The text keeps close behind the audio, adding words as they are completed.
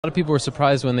A lot of people were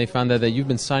surprised when they found out that you've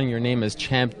been signing your name as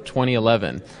Champ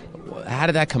 2011. How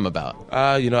did that come about?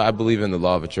 I believe in the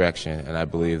law of attraction, and I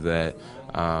believe that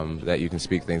that you can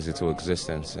speak things into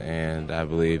existence. And I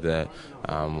believe that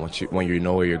when you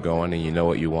know where you're going and you know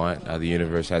what you want, the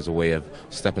universe has a way of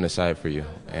stepping aside for you.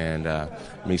 And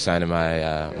me signing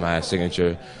my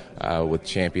signature with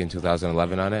Champion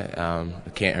 2011 on it,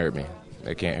 it can't hurt me.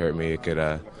 It can't hurt me. It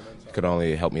could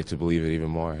only help me to believe it even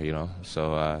more.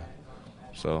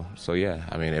 So yeah,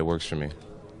 I mean, it works for me.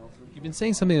 You've been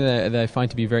saying something that I find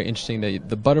to be very interesting, that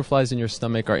the butterflies in your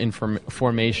stomach are in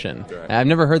formation. Right. I've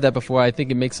never heard that before. I think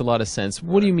it makes a lot of sense.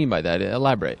 What do you mean by that?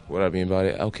 Elaborate. What I mean by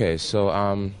it? Okay,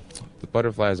 so the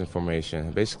butterflies in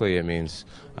formation, basically it means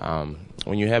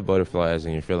when you have butterflies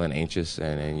and you're feeling anxious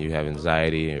and you have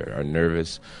anxiety or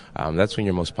nervous, that's when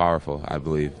you're most powerful, I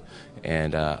believe.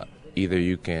 And either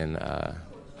you can...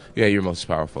 Yeah, you're most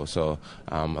powerful. So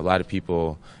a lot of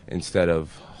people, instead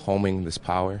of homing this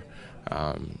power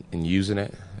and using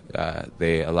it,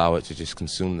 they allow it to just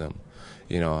consume them.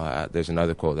 There's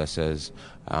another quote that says,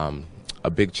 a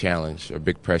big challenge or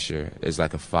big pressure is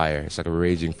like a fire. It's like a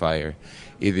raging fire.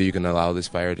 Either you can allow this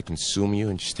fire to consume you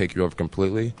and just take you over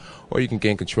completely, or you can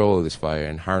gain control of this fire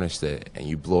and harness it, and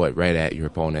you blow it right at your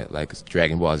opponent like it's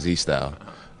Dragon Ball Z style.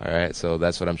 All right, so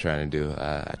that's what I'm trying to do.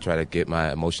 I try to get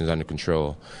my emotions under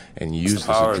control and use this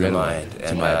adrenaline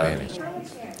to my advantage.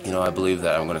 I believe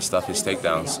that I'm going to stuff his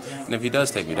takedowns. And if he does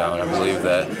take me down, I believe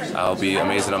that I'll be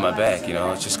amazing on my back.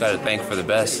 Just got to think for the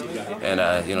best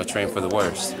and, train for the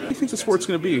worst. What do you think the sport's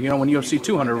going to be, when UFC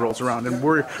 200 rolls around? And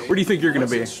where do you think you're going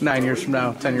to be 9 years from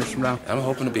now, 10 years from now? I'm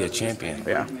hoping to be a champion.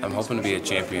 Yeah. I'm hoping to be a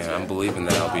champion. I'm believing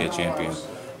that I'll be a champion.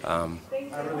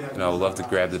 I would love to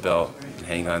grab the belt and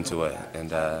hang on to it and,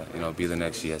 be the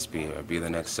next GSP or be the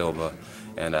next Silva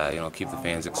and, keep the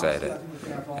fans excited.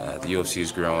 The UFC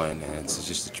is growing, and it's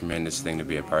just a tremendous thing to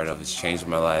be a part of. It's changed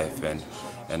my life, and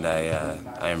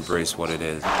I embrace what it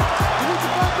is.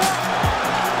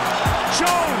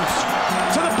 Jones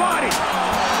to the body,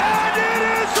 and it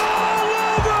is all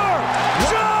over!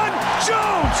 Jon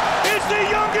Jones is the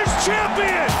youngest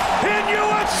champion in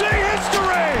UFC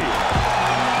history!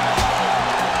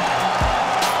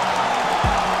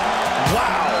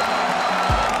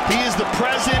 He is the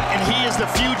present and he is the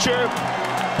future,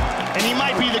 and he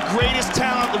might be the greatest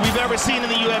talent that we've ever seen in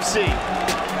the UFC.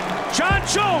 Jon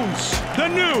Jones, the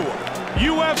new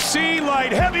UFC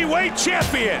light heavyweight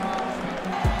champion.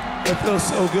 It feels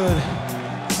so good.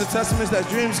 It's a testament that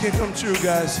dreams can come true,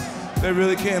 guys. They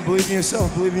really can. Believe in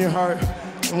yourself, believe in your heart,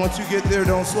 and once you get there,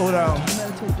 don't slow down.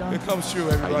 It comes true,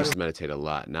 everybody. I used to meditate a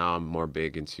lot. Now I'm more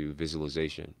big into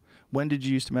visualization. When did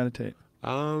you used to meditate?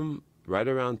 Right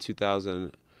around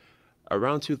 2000.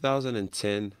 Around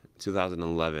 2010,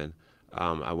 2011,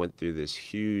 I went through this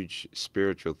huge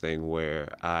spiritual thing where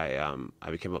I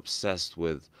became obsessed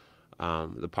with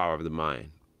the power of the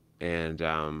mind, and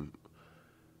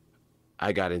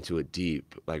I got into it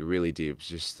deep, like really deep,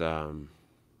 just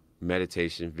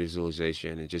meditation,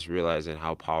 visualization, and just realizing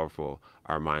how powerful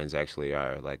our minds actually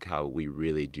are, like how we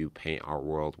really do paint our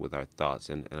world with our thoughts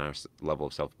and our level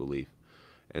of self-belief.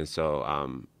 And so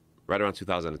right around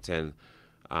 2010,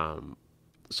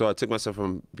 so I took myself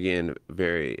from being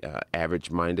very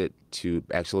average-minded to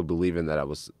actually believing that I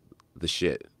was the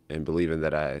shit and believing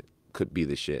that I could be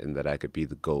the shit and that I could be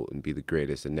the GOAT and be the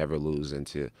greatest and never lose.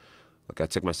 And I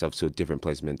took myself to a different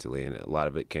place mentally, and a lot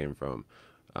of it came from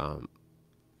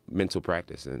mental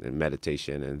practice and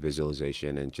meditation and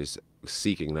visualization and just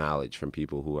seeking knowledge from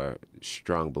people who are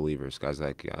strong believers, guys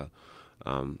like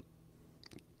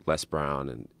Les Brown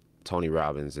and Tony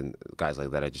Robbins and guys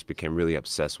like that. I just became really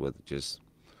obsessed with just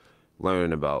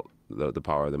learning about the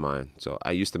power of the mind. So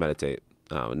I used to meditate.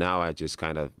 Now I just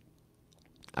I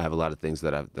have a lot of things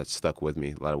that stuck with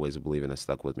me, a lot of ways of believing that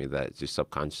stuck with me that just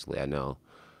subconsciously I know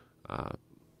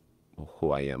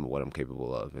who I am, what I'm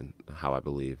capable of, and how I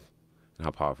believe, and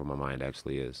how powerful my mind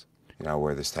actually is. I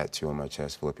wear this tattoo on my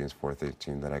chest, Philippians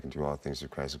 4:13, that I can do all things through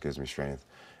Christ who gives me strength.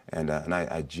 And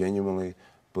I genuinely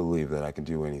believe that I can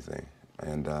do anything.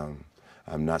 And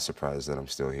I'm not surprised that I'm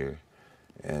still here.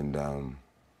 And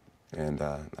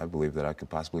I believe that I could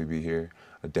possibly be here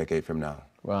a decade from now.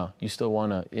 Wow, you still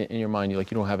want to, in your mind, you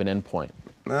don't have an end point?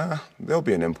 Nah, there'll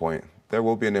be an end point. There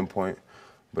will be an end point,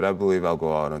 but I believe I'll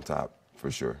go out on top, for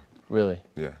sure. Really?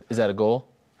 Yeah. Is that a goal,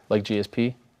 like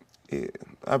GSP? Yeah,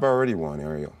 I've already won,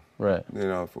 Ariel. Right.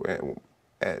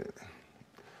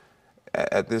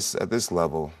 At this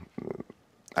level,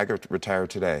 I could retire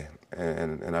today,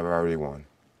 and I've already won.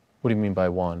 What do you mean by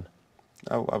won?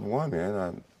 I've won,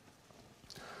 man.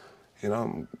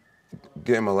 I'm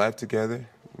getting my life together.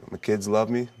 My kids love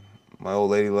me. My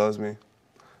old lady loves me.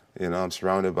 You know, I'm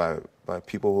surrounded by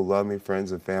people who love me,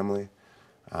 friends and family.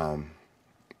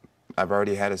 I've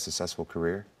already had a successful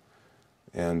career,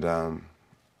 and I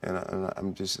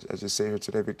just say here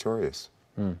today victorious.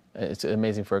 It's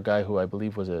amazing for a guy who I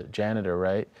believe was a janitor,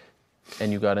 right?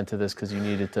 And you got into this because you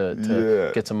needed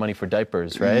to get some money for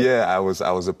diapers, right? Yeah, I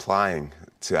was applying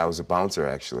to. I was a bouncer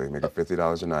actually, making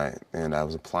 $50 a night, and I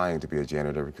was applying to be a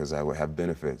janitor because I would have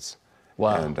benefits.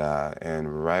 Wow.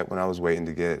 And right when I was waiting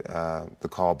to get the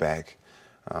call back,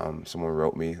 someone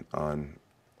wrote me on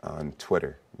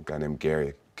Twitter, a guy named Gary,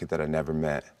 a kid that I never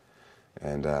met,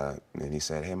 and he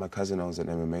said, "Hey, my cousin owns an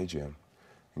MMA gym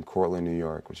in Cortland, New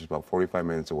York, which is about 45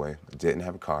 minutes away. I didn't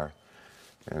have a car,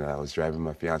 and I was driving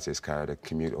my fiance's car to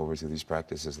commute over to these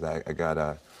practices. I got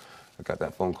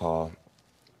that phone call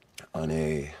on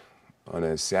a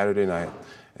Saturday night,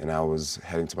 and I was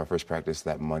heading to my first practice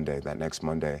that next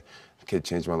Monday. The kid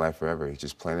changed my life forever. He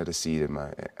just planted a seed in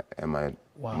my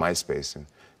MySpace and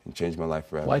changed my life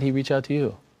forever. Why'd he reach out to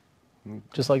you?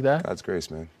 Just like that? God's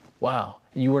grace, man. Wow.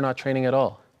 You were not training at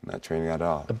all? Not training at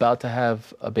all. About to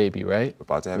have a baby, right?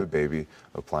 About to have a baby,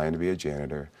 applying to be a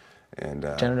janitor. And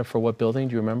janitor for what building?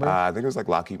 Do you remember? I think it was like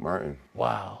Lockheed Martin.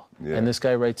 Wow. Yeah. And this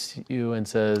guy writes to you and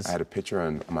says... I had a picture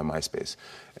on my MySpace,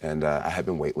 and I had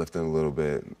been weightlifting a little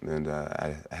bit, and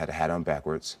I had a hat on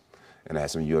backwards, and I had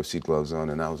some UFC gloves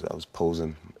on, and I was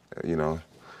posing, you know,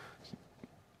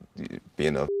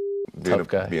 being a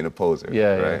poser,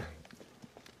 yeah, right?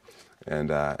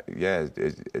 Yeah.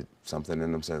 And something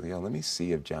in them said, "Yo, let me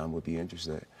see if Jon would be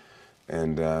interested."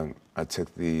 And I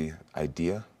took the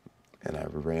idea, and I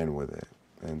ran with it,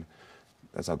 and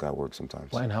that's how God works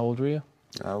sometimes. Why, and how old were you?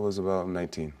 I was about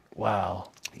 19. Wow.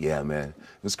 Yeah, man.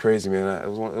 It was crazy, man. It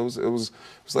was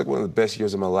like one of the best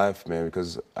years of my life, man,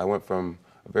 because I went from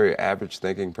a very average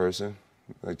thinking person,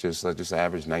 like just an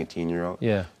average 19-year-old,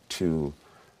 yeah, to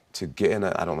get in.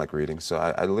 I don't like reading, so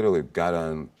I literally got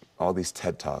on all these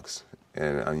TED Talks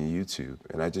and on YouTube,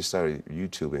 and I just started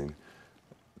YouTubing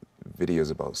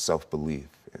videos about self-belief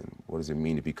and what does it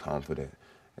mean to be confident,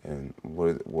 and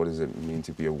what does it mean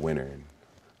to be a winner, and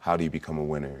how do you become a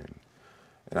winner.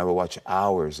 And I would watch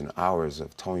hours and hours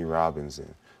of Tony Robbins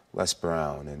and Les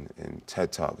Brown and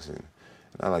TED Talks, and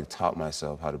I like taught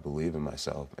myself how to believe in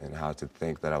myself and how to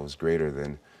think that I was greater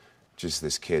than just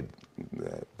this kid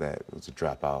that was a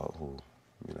dropout who,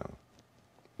 you know,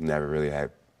 never really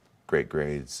had great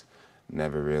grades,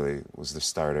 never really was the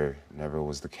starter, never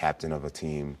was the captain of a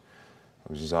team.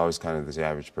 I was just always kind of this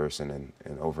average person,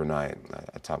 and overnight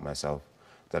I taught myself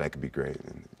that I could be great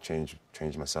and change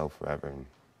myself forever. And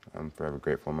I'm forever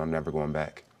grateful. I'm never going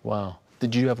back. Wow.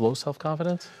 Did you have low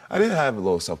self-confidence? I didn't have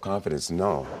low self-confidence,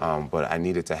 no. But I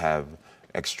needed to have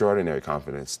extraordinary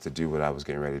confidence to do what I was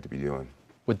getting ready to be doing.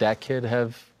 Would that kid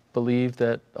have believed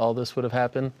that all this would have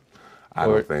happened? I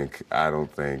don't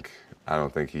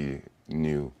think he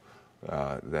knew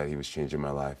that he was changing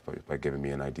my life by giving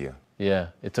me an idea. Yeah.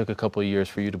 It took a couple of years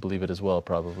for you to believe it as well,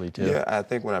 probably, too. Yeah, I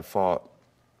think when I fought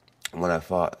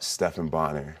Stephan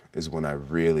Bonner is when I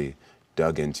really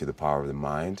dug into the power of the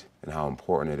mind and how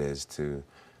important it is to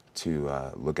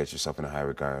look at yourself in a high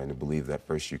regard and to believe that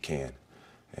first you can.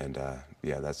 And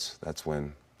yeah, that's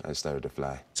when I started to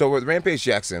fly. So with Rampage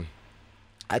Jackson,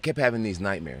 I kept having these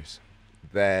nightmares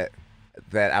that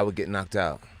I would get knocked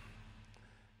out.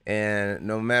 And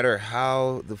no matter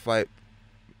how the fight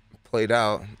played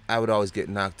out, I would always get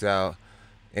knocked out.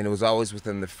 And it was always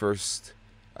within the first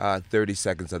 30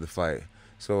 seconds of the fight.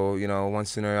 So, you know, one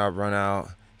scenario I'd run out,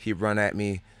 he'd run at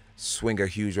me, swing a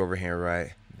huge overhand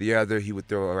right. The other, he would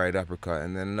throw a right uppercut.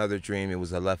 And then another dream, it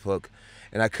was a left hook.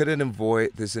 And I couldn't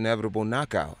avoid this inevitable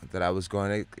knockout that I was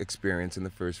going to experience in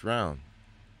the first round.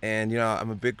 And, you know,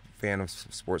 I'm a big fan of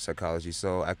sports psychology,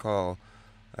 so I call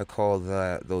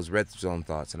those red zone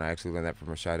thoughts, and I actually learned that from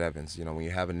Rashad Evans. You know, when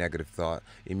you have a negative thought,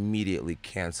 immediately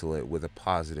cancel it with a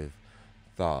positive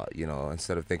thought. You know,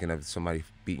 instead of thinking of somebody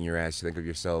beating your ass, you think of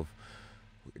yourself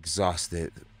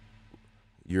exhausted,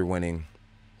 you're winning,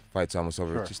 fight's almost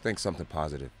over. Sure. Just think something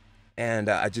positive. And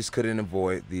I just couldn't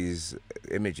avoid these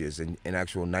images and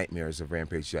actual nightmares of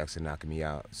Rampage Jackson knocking me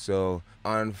out. So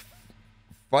on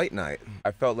fight night,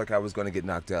 I felt like I was going to get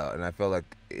knocked out, and I felt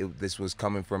like this was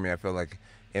coming for me. I felt like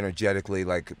energetically,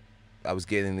 like I was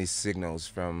getting these signals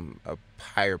from a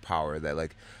higher power that,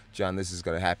 like, Jon, this is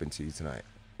going to happen to you tonight.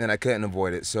 And I couldn't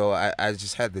avoid it. So I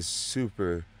just had this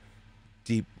super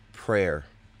deep prayer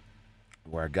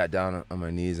where I got down on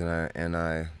my knees and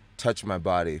I touched my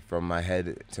body from my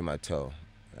head to my toe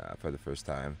for the first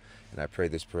time. And I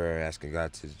prayed this prayer asking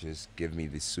God to just give me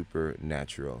the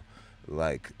supernatural,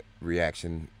 like,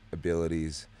 reaction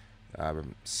abilities,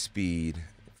 speed,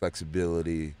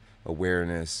 flexibility,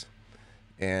 awareness,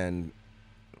 and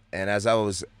as I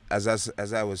was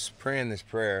praying this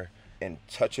prayer and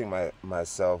touching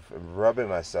myself and rubbing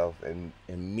myself and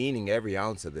meaning every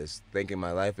ounce of this, thinking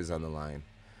my life is on the line,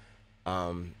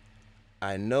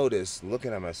 I noticed,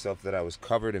 looking at myself, that I was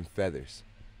covered in feathers.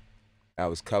 I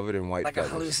was covered in white feathers.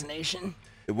 Like a hallucination?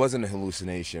 It wasn't a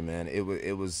hallucination, man. It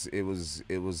was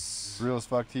real as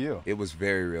fuck to you. It was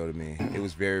very real to me. It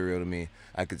was very real to me.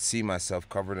 I could see myself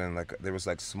covered in, like, there was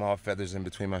like small feathers in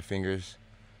between my fingers,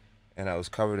 and I was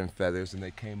covered in feathers, and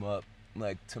they came up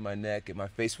like to my neck, and my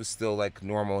face was still like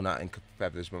normal, not in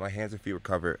feathers, but my hands and feet were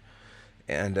covered,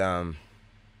 and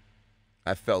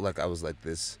I felt like I was like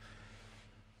this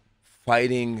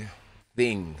fighting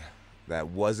thing that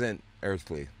wasn't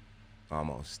earthly,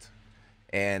 almost,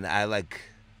 and I like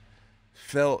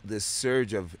felt this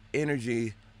surge of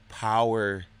energy,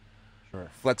 power,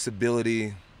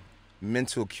 flexibility,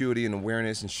 mental acuity and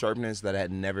awareness and sharpness that I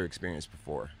had never experienced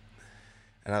before.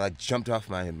 And I like jumped off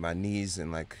my knees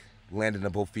and like landed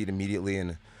on both feet immediately,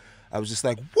 and I was just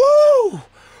like, woo,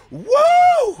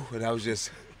 woo, and I was just,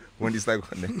 Wendy's like,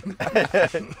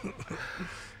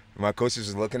 my coach was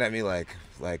just looking at me like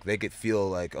they could feel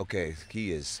like, okay,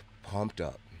 he is pumped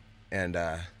up, and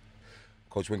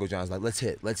Coach Winkle John's like, let's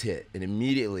hit, and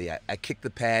immediately I kicked the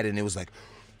pad, and it was like,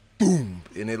 boom,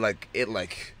 and it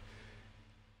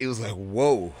was like,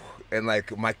 whoa, and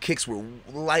like my kicks were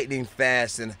lightning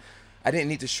fast, and I didn't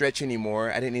need to stretch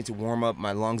anymore. I didn't need to warm up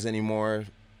my lungs anymore.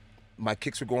 My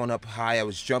kicks were going up high. I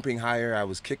was jumping higher. I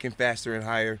was kicking faster and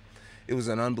higher. It was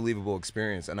an unbelievable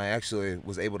experience, and I actually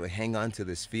was able to hang on to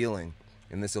this feeling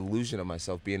and this illusion of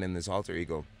myself being in this alter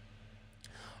ego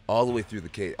all the way through the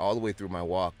cage, all the way through my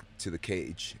walk to the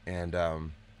cage, and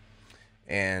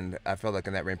I felt like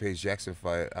in that Rampage Jackson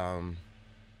fight,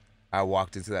 I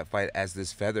walked into that fight as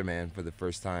this feather man for the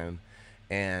first time,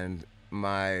 and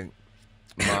my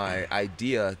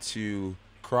idea to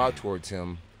crawl towards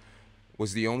him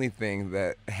was the only thing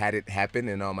that had it happen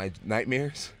in all my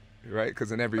nightmares, right?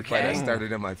 Because in every fight I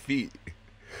started on my feet.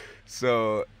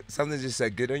 So something just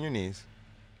said, get on your knees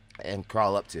and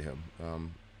crawl up to him.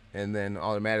 And then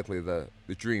automatically the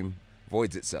dream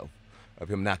voids itself of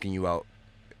him knocking you out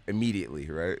immediately,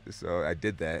 right? So I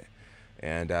did that,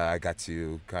 and I got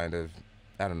to kind of,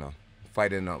 I don't know,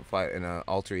 fight in an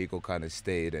alter ego kind of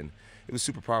state, and it was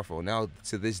super powerful. Now,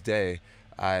 to this day,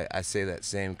 I say that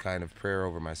same kind of prayer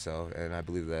over myself, and I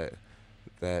believe that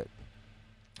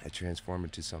I transform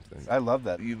into something. I love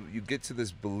that. You get to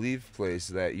this belief place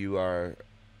that you are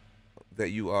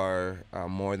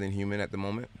more than human at the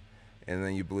moment, and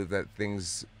then you believe that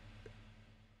things,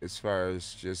 as far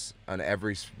as just on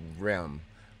every realm,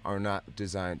 are not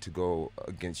designed to go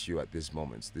against you at this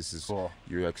moment. This is cool.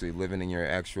 You're actually living in your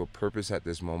actual purpose at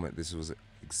this moment. This was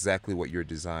exactly what you're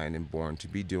designed and born to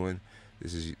be doing.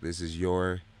 This is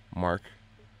your mark,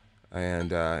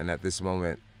 and at this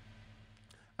moment,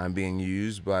 I'm being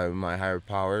used by my higher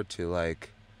power to like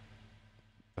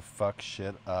fuck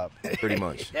shit up. Pretty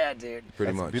much. Yeah, dude.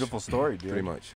 Pretty That's much. a beautiful story, dude. Pretty much.